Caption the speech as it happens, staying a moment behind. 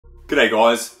G'day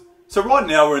guys. So right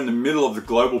now we're in the middle of the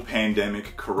global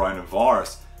pandemic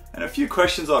coronavirus, and a few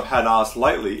questions I've had asked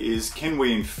lately is, can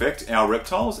we infect our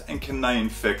reptiles and can they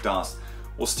infect us?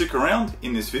 Well, stick around.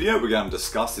 In this video we're going to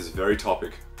discuss this very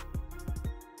topic.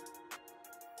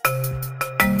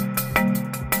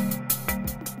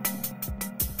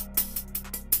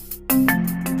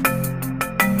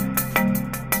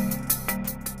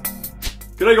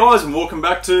 G'day guys and welcome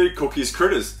back to Cookies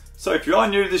Critters. So if you are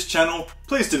new to this channel,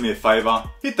 please do me a favour,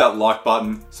 hit that like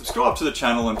button, subscribe to the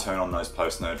channel and turn on those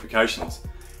post notifications.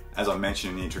 As I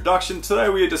mentioned in the introduction, today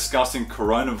we are discussing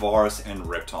coronavirus and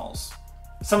reptiles.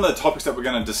 Some of the topics that we're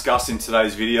going to discuss in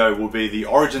today's video will be the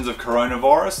origins of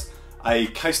coronavirus, a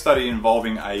case study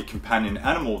involving a companion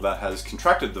animal that has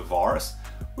contracted the virus.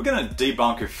 We're going to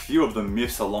debunk a few of the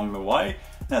myths along the way,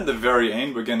 and at the very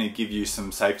end we're going to give you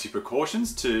some safety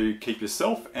precautions to keep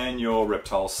yourself and your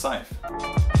reptiles safe.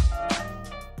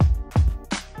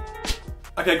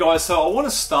 Okay guys, so I want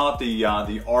to start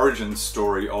the origin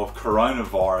story of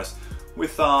coronavirus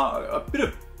with a bit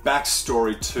of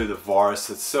backstory to the virus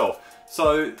itself.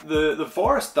 So the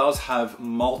virus does have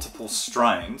multiple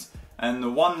strains, and the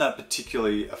one that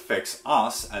particularly affects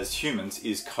us as humans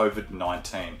is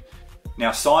COVID-19.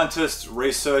 Now scientists,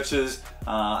 researchers,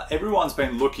 everyone's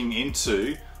been looking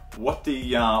into what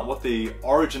the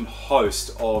origin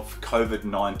host of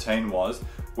COVID-19 was,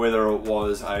 whether it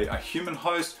was a human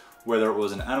host, whether it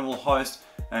was an animal host,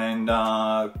 and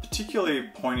particularly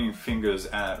pointing fingers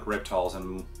at reptiles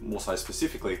and more so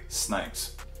specifically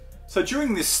snakes. So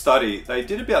during this study they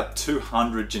did about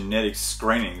 200 genetic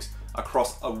screenings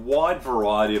across a wide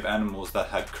variety of animals that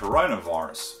had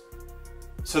coronavirus.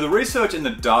 So the research and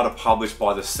the data published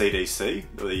by the CDC,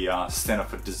 the Center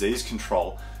for Disease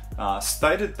Control,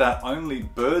 stated that only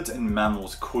birds and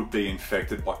mammals could be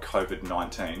infected by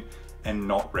COVID-19 and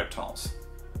not reptiles.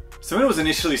 So when it was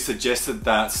initially suggested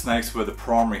that snakes were the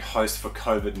primary host for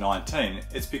COVID-19,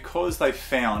 it's because they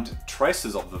found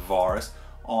traces of the virus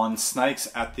on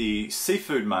snakes at the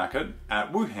seafood market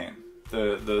at Wuhan,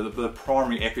 the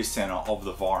primary epicenter of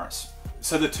the virus.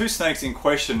 So the two snakes in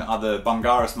question are the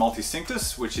Bungarus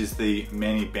multicinctus, which is the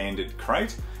many-banded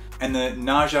crate, and the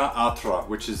Naja atra,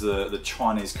 which is the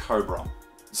Chinese cobra.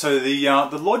 So the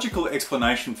logical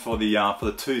explanation for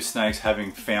the two snakes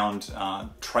having found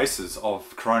traces of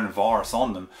coronavirus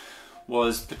on them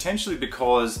was potentially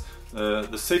because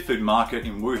the seafood market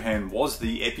in Wuhan was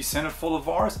the epicenter for the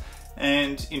virus,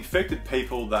 and infected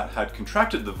people that had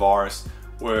contracted the virus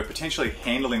were potentially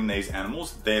handling these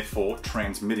animals, therefore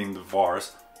transmitting the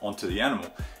virus onto the animal.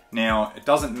 Now, it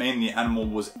doesn't mean the animal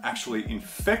was actually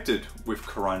infected with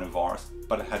coronavirus,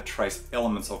 but it had trace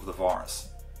elements of the virus.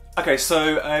 Okay,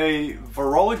 so a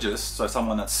virologist, so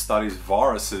someone that studies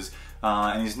viruses,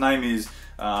 and his name is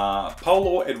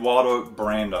Paulo Eduardo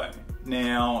Brando.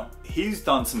 Now, he's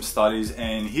done some studies,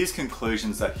 and his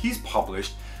conclusions that he's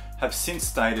published have since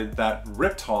stated that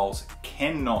reptiles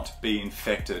cannot be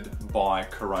infected by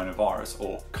coronavirus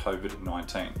or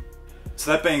COVID-19.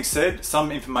 So that being said,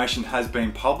 some information has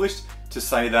been published to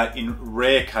say that in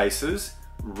rare cases,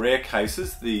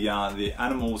 the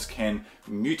animals can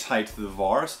mutate the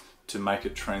virus to make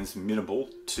it transmittable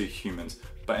to humans.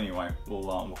 But anyway,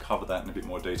 we'll cover that in a bit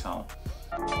more detail.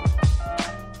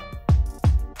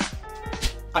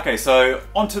 Okay, so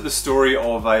onto the story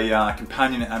of a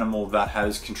companion animal that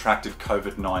has contracted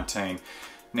COVID-19.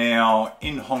 Now,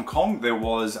 in Hong Kong, there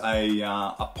was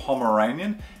a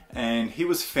Pomeranian, and he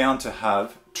was found to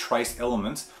have trace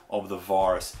elements of the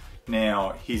virus.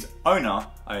 Now, his owner,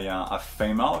 a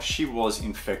female, she was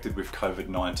infected with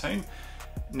COVID-19.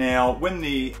 Now, when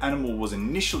the animal was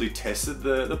initially tested,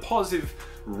 the positive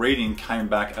reading came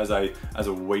back as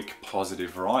a weak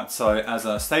positive, right? So as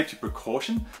a safety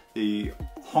precaution, the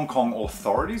Hong Kong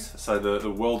authorities, so the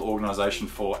World Organization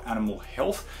for Animal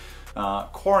Health,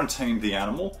 quarantined the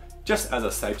animal just as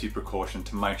a safety precaution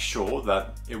to make sure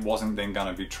that it wasn't then going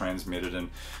to be transmitted and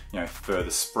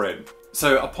further spread.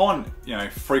 So upon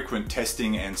frequent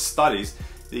testing and studies,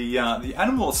 the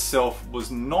animal itself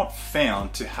was not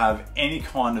found to have any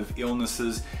kind of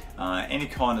illnesses, any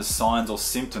kind of signs or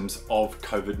symptoms of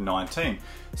COVID-19.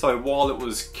 So while it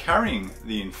was carrying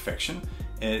the infection,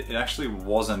 it actually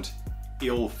wasn't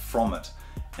ill from it.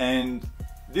 And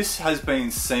this has been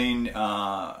seen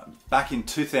back in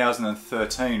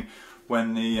 2013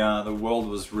 when the world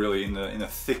was really in the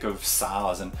thick of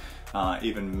SARS and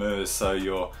even MERS, so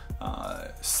your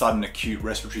sudden acute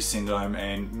respiratory syndrome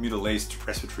and Middle East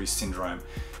respiratory syndrome.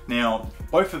 Now,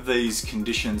 both of these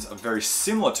conditions are very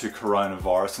similar to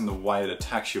coronavirus in the way it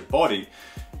attacks your body,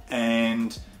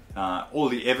 and all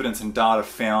the evidence and data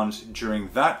found during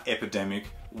that epidemic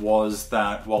was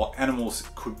that while animals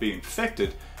could be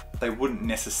infected, they wouldn't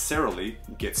necessarily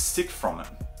get sick from it.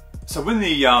 So when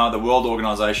the World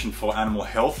Organization for Animal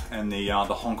Health and the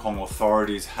Hong Kong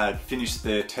authorities had finished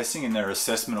their testing and their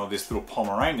assessment of this little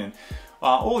Pomeranian,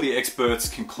 all the experts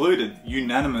concluded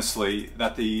unanimously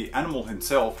that the animal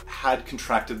himself had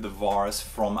contracted the virus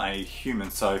from a human,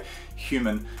 so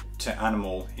human to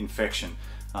animal infection,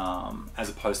 as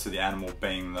opposed to the animal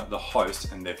being the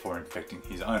host and therefore infecting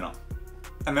his owner.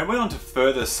 And they went on to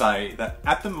further say that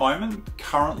at the moment,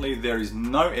 currently there is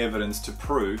no evidence to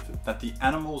prove that the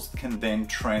animals can then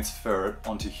transfer it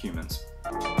onto humans.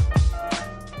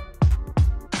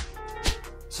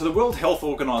 So the World Health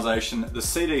Organization, the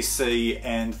CDC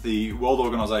and the World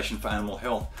Organization for Animal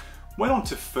Health went on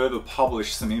to further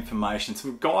publish some information,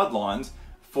 some guidelines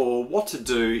for what to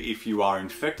do if you are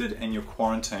infected and you're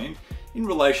quarantined in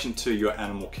relation to your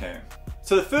animal care.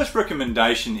 So the first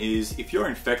recommendation is if you're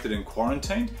infected and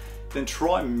quarantined, then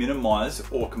try and minimize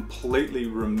or completely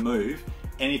remove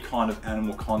any kind of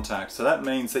animal contact. So that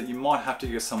means that you might have to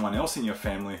get someone else in your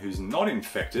family who's not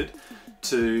infected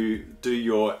to do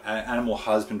your animal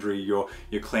husbandry, your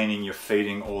cleaning, your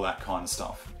feeding, all that kind of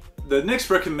stuff. The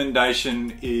next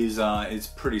recommendation is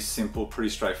pretty simple, pretty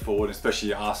straightforward,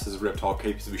 especially us as reptile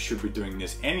keepers, we should be doing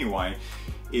this anyway,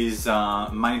 is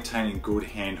maintaining good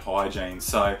hand hygiene.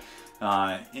 So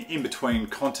in between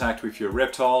contact with your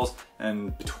reptiles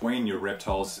and between your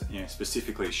reptiles,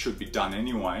 specifically it should be done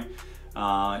anyway,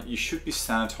 you should be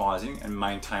sanitizing and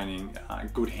maintaining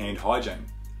good hand hygiene.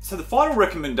 So the final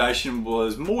recommendation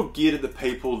was more geared at the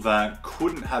people that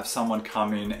couldn't have someone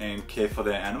come in and care for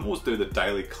their animals, do the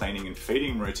daily cleaning and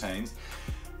feeding routines.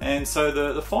 And so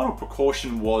the final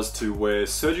precaution was to wear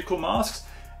surgical masks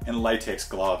and latex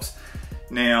gloves.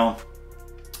 Now,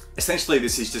 essentially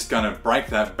this is just going to break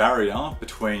that barrier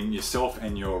between yourself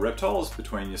and your reptiles,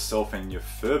 between yourself and your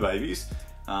fur babies,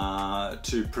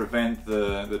 to prevent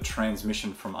the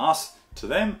transmission from us to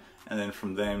them and then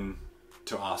from them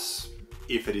to us,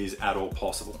 if it is at all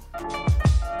possible.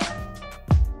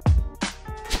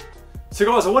 So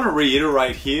guys, I want to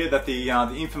reiterate here that the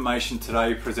information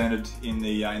today presented in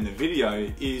the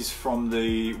video is from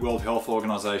the World Health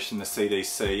Organization, the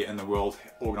CDC, and the World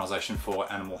Organization for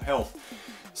Animal Health.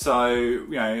 So,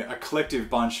 a collective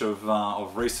bunch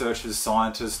of researchers,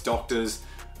 scientists, doctors,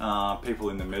 people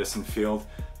in the medicine field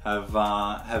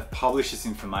have published this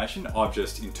information. I've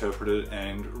just interpreted it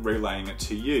and relaying it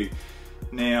to you.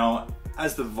 Now,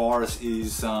 as the virus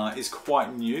is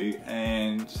quite new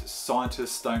and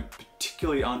scientists don't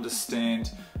particularly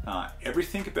understand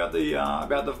everything about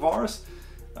the virus,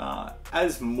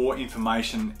 as more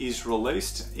information is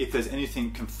released, if there's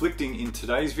anything conflicting in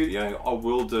today's video, I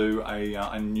will do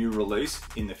a new release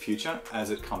in the future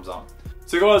as it comes up.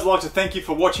 So guys, I'd like to thank you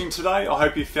for watching today. I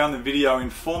hope you found the video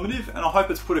informative and I hope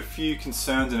it's put a few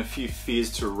concerns and a few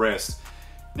fears to rest.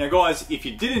 Now guys, if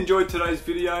you did enjoy today's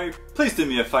video, please do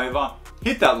me a favor,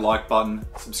 hit that like button,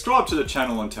 subscribe to the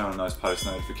channel and turn on those post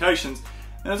notifications.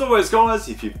 And as always guys,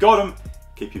 if you've got them,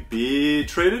 keep your beard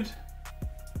treated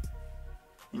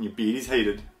and your beard is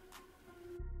heated.